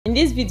In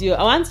this video,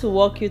 I want to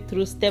walk you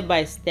through step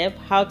by step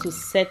how to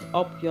set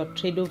up your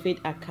Tradovate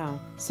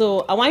account.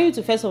 So I want you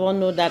to first of all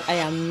know that I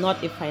am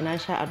not a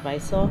financial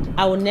advisor.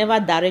 I will never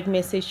direct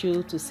message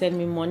you to send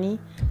me money,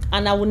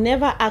 and I will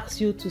never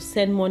ask you to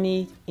send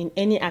money in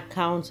any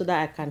account so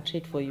that I can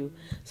trade for you.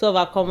 So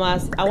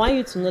overcomers, I want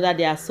you to know that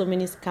there are so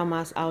many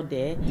scammers out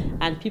there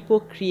and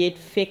people create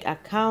fake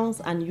accounts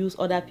and use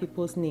other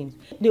people's names.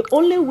 The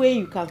only way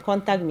you can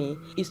contact me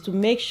is to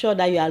make sure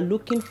that you are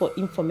looking for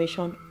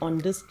information on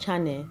this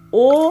channel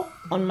or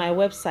on my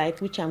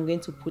website, which I'm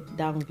going to put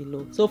down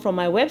below. So from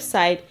my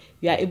website,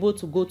 you are able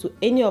to go to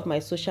any of my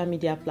social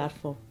media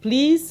platforms.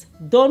 Please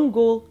don't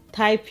go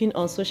typing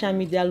on social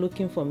media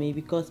looking for me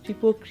because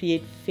people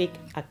create fake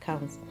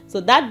accounts. So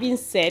that being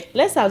said,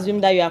 let's assume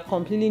that you are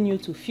completely new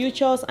to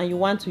futures and you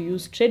want to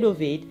use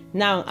Tradovate.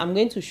 Now I'm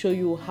going to show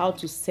you how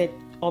to set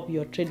up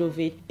your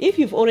Tradovate. If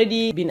you've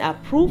already been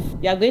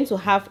approved, you are going to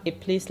have a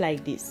place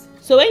like this.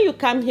 So when you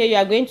come here, you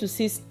are going to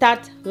see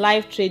start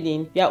live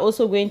trading. You are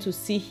also going to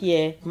see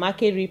here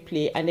market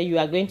replay, and then you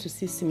are going to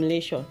see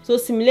simulation. So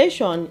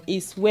simulation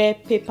is where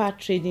paper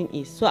trading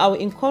is. So I will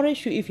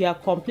encourage you, if you are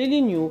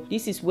completely new,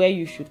 this is where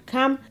you should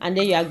come, and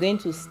then you are going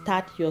to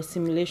start your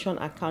simulation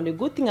account. The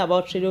good thing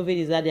about Tradovate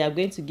is that they are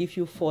going to give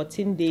you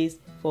 14 days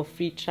for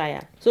free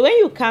trial. So when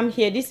you come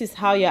here, this is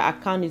how your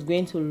account is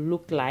going to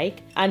look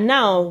like. And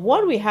now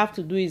what we have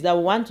to do is that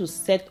we want to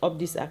set up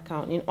this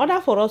account. In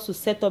order for us to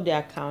set up the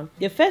account,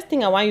 the first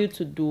thing I want you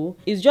to do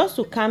is just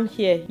to come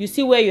here. You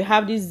see where you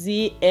have this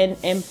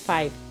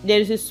ZNM5. There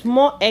is a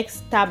small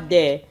X tab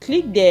there.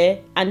 Click there,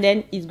 and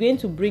then it's going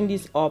to bring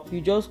this up.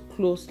 You just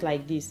close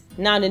like this.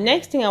 Now the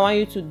next thing I want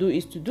you to do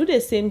is to do the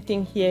same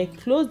thing here.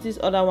 Close this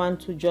other one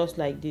too, just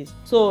like this.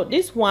 So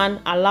this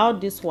one, allow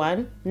this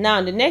one.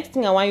 Now the next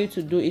thing I want you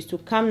to do is to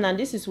come now.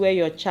 This is where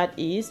your chart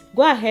is.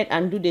 Go ahead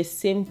and do the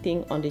same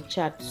thing on the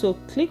chart. So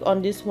click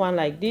on this one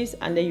like this,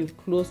 and then you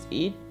close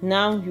it.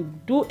 Now you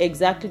do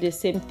exactly the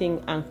same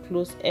thing and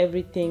close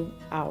everything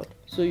out.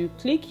 So you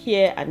click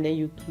here and then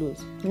you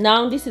close.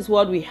 Now this is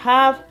what we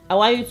have. I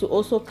want you to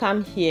also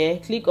come here,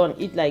 click on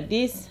it like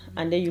this,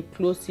 and then you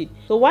close it.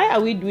 So why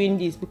are we doing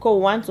this? Because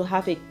we want to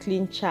have a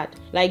clean chart.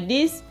 Like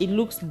this, it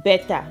looks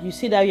better. You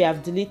see that we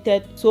have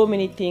deleted so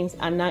many things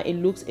and now it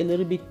looks a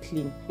little bit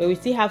clean, but we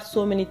still have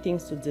so many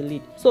things to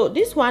delete. So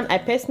this one, I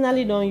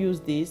personally don't use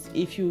this.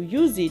 If you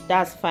use it,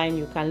 that's fine,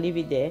 you can leave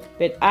it there,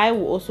 but I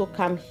will also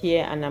come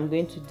here and I'm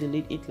going to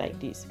delete it like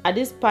this at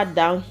this part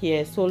down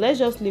here. So let's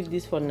just leave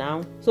this for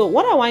now. So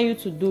what I want you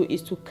to do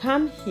is to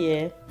come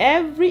here.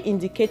 Every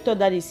indicator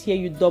that is here,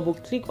 you double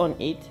click on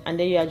it, and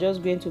then you are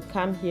just going to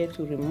come here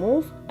to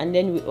remove, and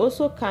then we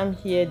also come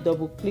here,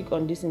 double click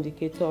on this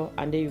indicator,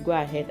 and then you go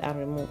ahead and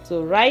remove.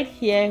 So right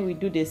here we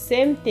do the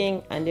same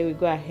thing, and then we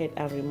go ahead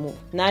and remove.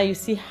 Now you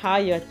see how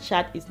your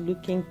chart is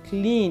looking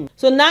clean.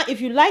 So now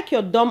if you like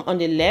your DOM on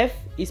the left,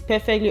 it's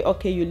perfectly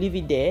okay, you leave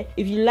it there.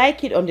 If you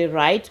like it on the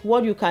right,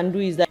 what you can do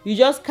is that you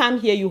just come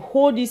here, you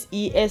hold this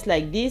ES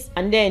like this,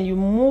 and then you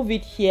move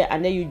it here,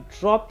 and then you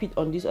drop it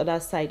on this other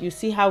side. You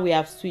see how we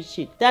have switched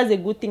it. That's a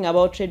good thing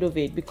about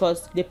Tradovate,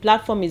 because the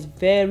platform is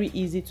very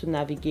easy to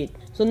navigate.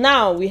 So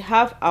now we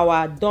have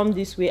our DOM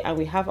this way and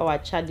we have our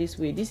chart this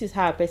way. This is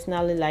how I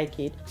personally like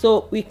it.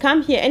 So we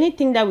come here,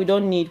 anything that we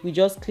don't need, we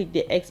just click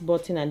the X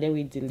button and then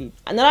we delete.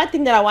 Another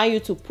thing that I want you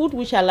to put,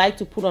 which I like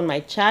to put on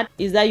my chart,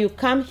 is that you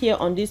come here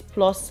on this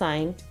plus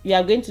sign. You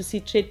are going to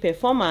see trade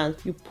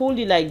performance. You pull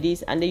it like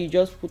this and then you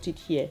just put it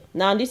here.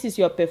 Now this is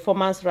your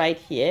performance right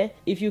here.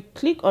 If you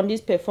click on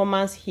this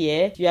performance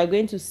here, you are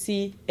going to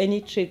see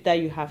any trade that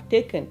you have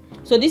taken.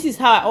 So this is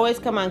how I always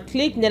come and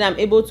click, then I'm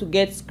able to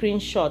get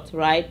screenshot,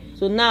 right?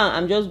 So now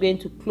I'm just going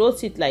to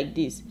close it like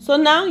this. So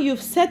now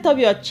you've set up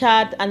your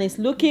chart and it's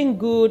looking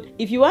good.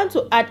 If you want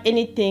to add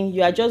anything,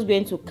 you are just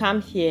going to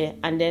come here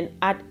and then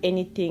add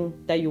anything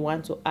that you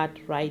want to add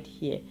right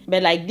here.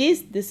 But like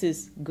this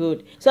is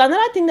good. So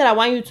another thing that I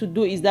want you to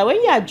do is that when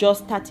you are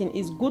just starting,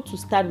 it's good to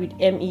start with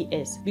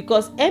MES,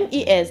 because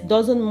MES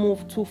doesn't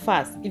move too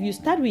fast. If you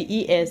start with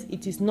ES,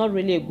 it is not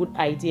really a good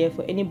idea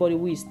for anybody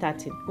who is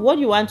starting. What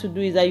you want to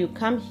do is that you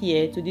come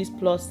here to this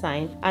plus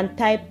sign and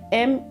type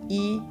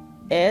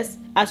MES.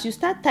 As you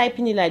start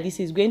typing it like this,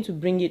 it's going to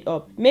bring it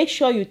up. Make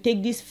sure you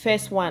take this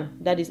first one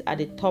that is at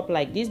the top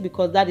like this,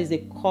 because that is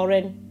the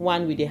current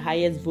one with the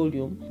highest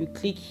volume. You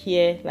click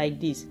here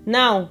like this.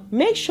 Now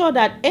make sure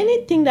that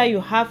anything that you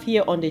have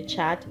here on the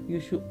chart,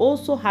 you should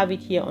also have it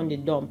here on the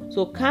DOM.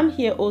 So come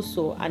here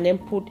also and then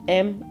put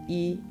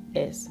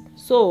MES.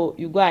 So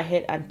you go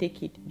ahead and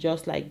take it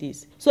just like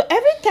this. So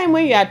every time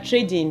when you are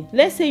trading,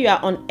 let's say you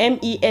are on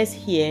MES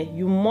here,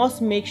 you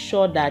must make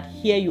sure that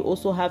here you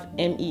also have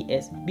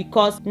MES,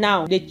 because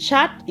now the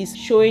chart is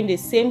showing the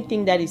same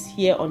thing that is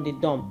here on the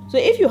DOM. So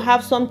if you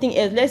have something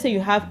else, let's say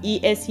you have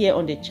ES here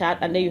on the chart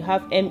and then you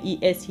have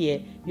MES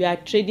here, you are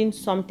trading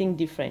something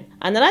different.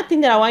 Another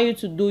thing that I want you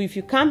to do, if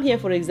you come here,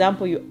 for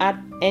example, you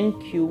add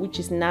NQ, which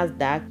is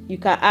Nasdaq, you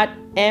can add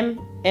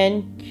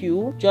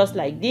MNQ just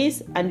like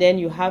this, and then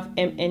you have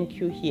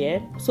MNQ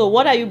here. So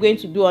what are you going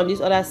to do on this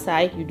other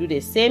side? You do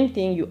the same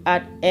thing, you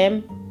add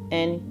MNQ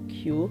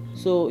NQ.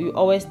 So you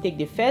always take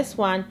the first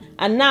one.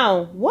 And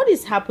now what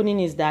is happening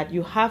is that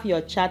you have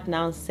your chart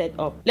now set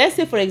up. Let's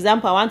say, for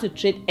example, I want to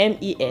trade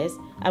MES.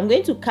 I'm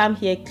going to come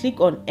here, click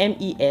on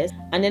MES,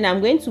 and then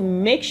I'm going to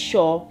make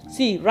sure,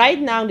 see,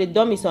 right now the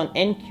DOM is on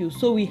NQ,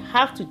 so we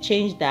have to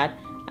change that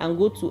and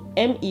go to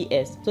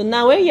MES. So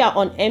now when you are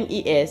on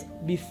MES,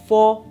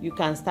 before you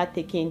can start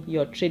taking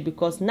your trade,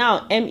 because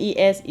now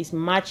MES is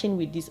matching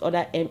with this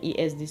other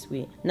MES this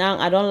way. Now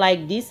I don't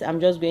like this,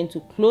 I'm just going to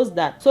close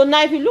that. So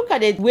now if you look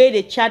at the way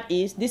the chart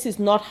is, this is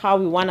not how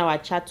we want our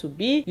chart to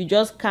be. You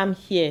just come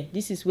here,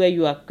 this is where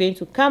you are going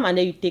to come, and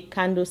then you take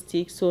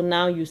candlesticks. So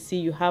now you see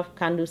you have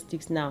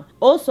candlesticks now.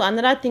 Also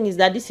another thing is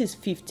that this is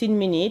 15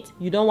 minutes.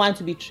 You don't want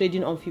to be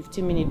trading on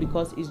 15 minutes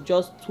because it's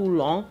just too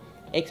long,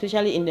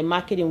 especially in the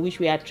market in which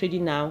we are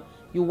trading now.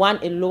 You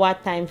want a lower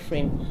time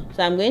frame.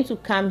 So I'm going to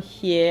come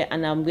here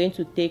and I'm going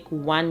to take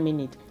 1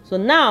 minute. So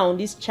now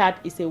this chart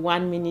is a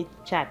 1 minute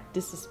chart.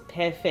 This is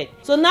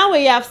perfect. So now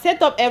when you have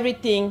set up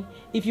everything,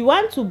 if you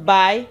want to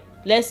buy,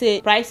 let's say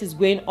price is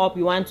going up,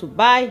 you want to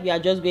buy, you are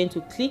just going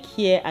to click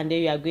here and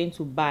then you are going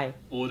to buy.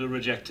 Order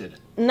rejected.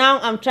 Now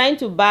I'm trying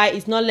to buy,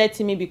 it's not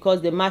letting me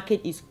because the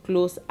market is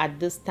closed at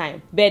this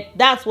time. But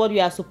that's what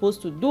you are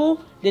supposed to do.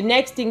 The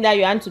next thing that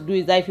you want to do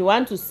is that if you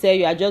want to sell,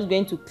 you are just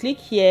going to click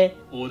here.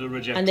 Order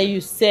rejected. And then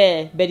you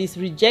sell, but it's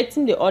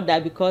rejecting the order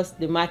because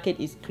the market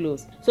is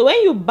closed. So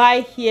when you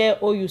buy here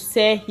or you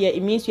sell here,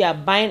 it means you are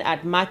buying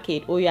at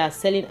market or you are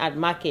selling at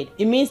market.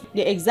 It means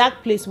the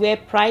exact place where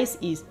price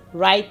is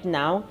right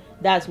now,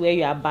 that's where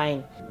you are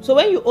buying. So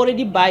when you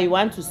already buy, you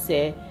want to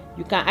sell,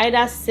 you can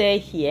either sell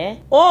here,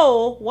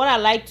 or what I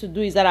like to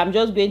do is that I'm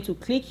just going to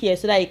click here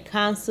so that it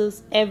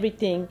cancels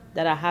everything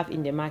that I have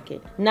in the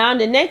market. Now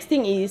the next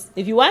thing is,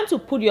 if you want to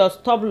put your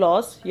stop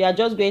loss, you are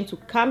just going to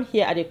come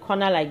here at the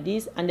corner like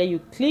this and then you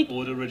click.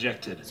 Order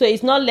rejected. So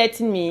it's not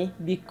letting me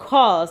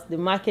because the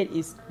market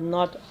is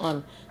not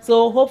on.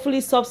 So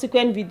hopefully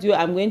subsequent video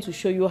I'm going to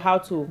show you how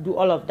to do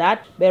all of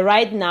that, but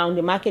right now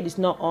the market is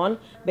not on.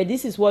 But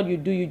this is what you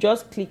do, you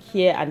just click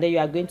here and then you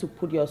are going to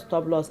put your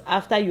stop loss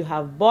after you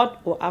have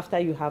bought or after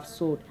you have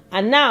sold.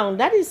 And now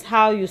that is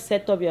how you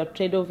set up your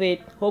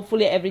Tradovate.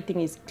 Hopefully everything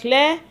is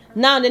clear.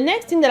 Now the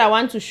next thing that I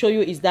want to show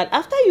you is that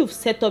after you've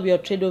set up your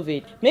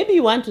Tradovate, maybe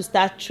you want to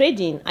start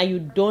trading and you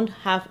don't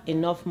have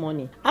enough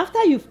money.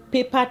 After you've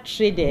paper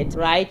traded,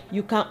 right,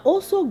 you can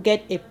also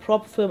get a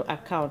prop firm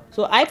account.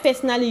 So I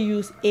personally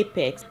use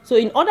Apex. So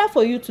in order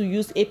for you to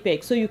use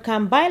Apex, so you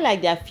can buy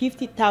like their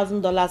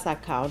 $50,000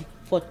 account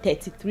for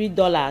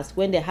 $33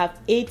 when they have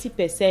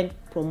 80%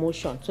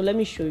 promotion. So let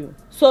me show you.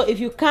 So if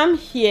you come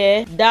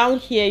here, down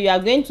here, you are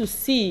going to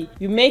see,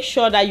 you make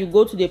sure that you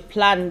go to the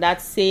plan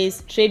that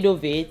says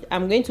Tradovate.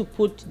 I'm going to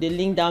put the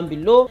link down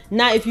below.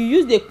 Now if you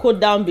use the code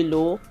down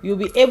below, you'll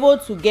be able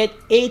to get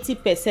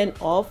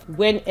 80% off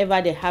whenever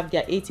they have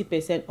their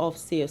 80% off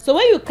sale. So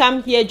when you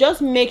come here,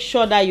 just make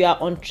sure that you are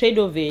on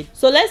Tradovate.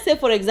 So let's say,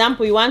 for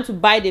example, you want to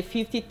buy the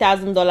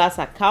 $50,000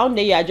 account,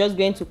 then you are just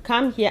going to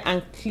come here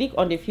and click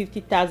on the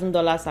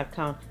 $50,000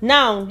 account.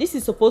 Now this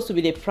is supposed to be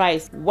the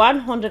price,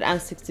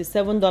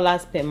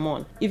 $167 per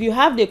month. If you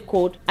have the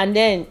code and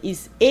then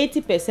it's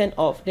 80%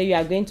 off, then you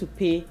are going to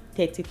pay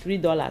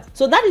 $33.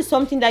 So that is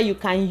something that you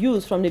can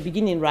use from the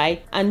beginning,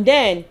 right? And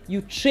then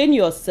you train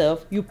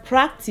yourself, you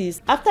practice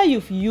after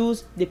you've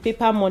used the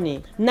paper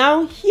money.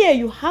 Now here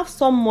you have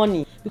some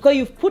money because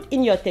you've put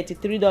in your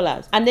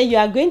 $33, and then you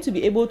are going to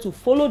be able to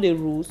follow the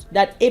rules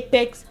that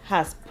Apex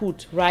has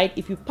put, right?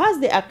 If you pass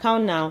the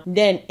account now,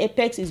 then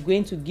Apex is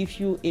going to give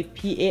you a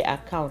PA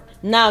account.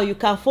 Now you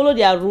can follow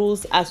their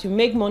rules. As you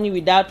make money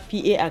without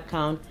PA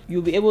account,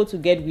 you'll be able to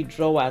get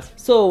withdrawals.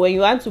 So when you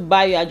want to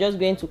buy, you are just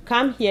going to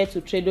come here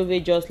to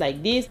Tradovate just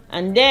like this,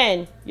 and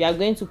then you are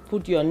going to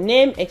put your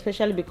name,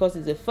 especially because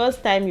it's the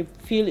first time you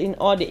fill in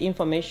all the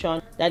information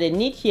that they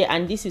need here,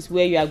 and this is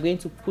where you are going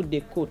to put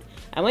the code.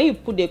 And when you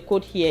put the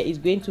code here, it's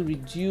going to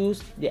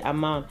reduce the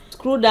amount.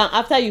 Scroll down.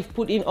 After you've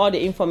put in all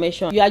the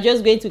information, you are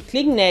just going to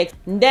click next.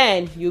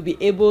 Then you'll be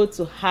able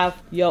to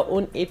have your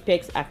own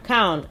Apex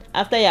account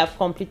after you have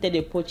completed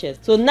the purchase.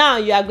 So now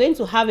you are going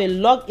to have a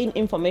login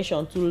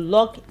information to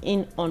log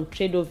in on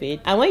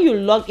Tradovate. And when you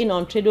log in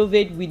on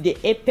Tradovate with the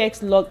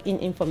Apex login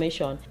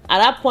information, at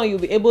that point you'll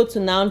be able to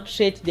now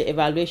trade the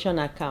evaluation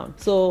account.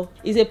 So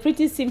it's a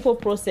pretty simple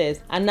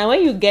process. And now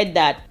when you get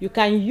that, you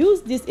can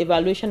use this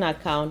evaluation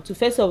account to,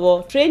 first of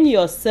all, train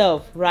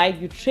yourself, right?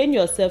 You train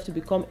yourself to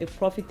become a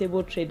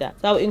profitable trader.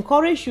 So I would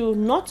encourage you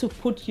not to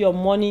put your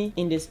money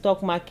in the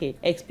stock market,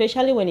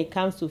 especially when it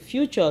comes to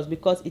futures,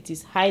 because it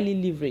is highly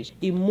leveraged.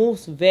 It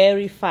moves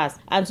very fast.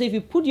 And so if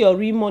you put your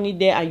real money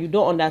there and you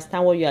don't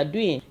understand what you are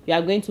doing, you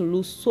are going to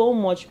lose so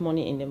much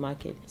money in the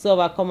market. So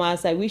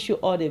overcomers, I wish you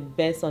all the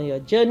best on your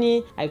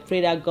journey. I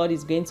pray that God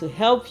is going to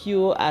help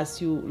you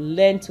as you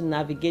learn to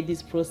navigate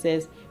this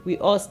process. We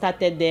all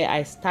started there.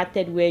 I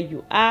started where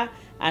you are.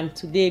 and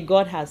today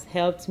God has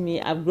helped me.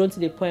 I've grown to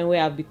the point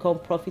where I've become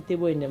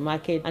profitable in the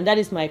market, and that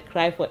is my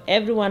cry for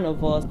every one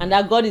of us, and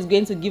that God is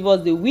going to give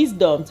us the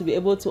wisdom to be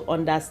able to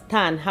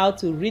understand how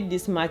to read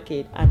this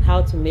market and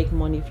how to make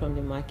money from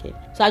the market.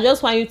 So I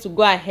just want you to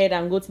go ahead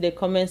and go to the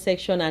comment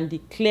section and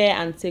declare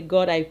and say,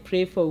 God, I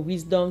pray for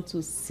wisdom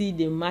to see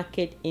the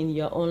market in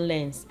your own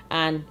lens,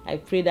 and I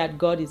pray that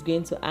God is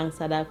going to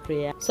answer that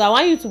prayer. So I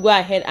want you to go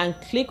ahead and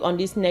click on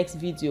this next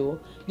video.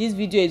 This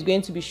video is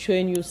going to be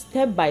showing you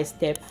step by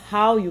step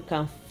how you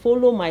can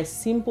follow my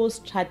simple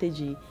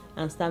strategy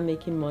and start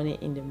making money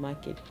in the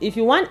market. If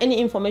you want any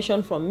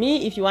information from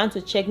me, if you want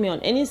to check me on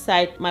any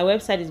site, my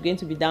website is going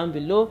to be down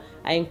below.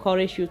 I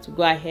encourage you to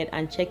go ahead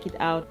and check it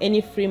out.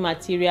 Any free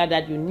material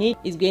that you need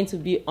is going to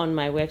be on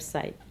my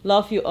website.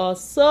 Love you all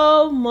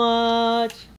so much.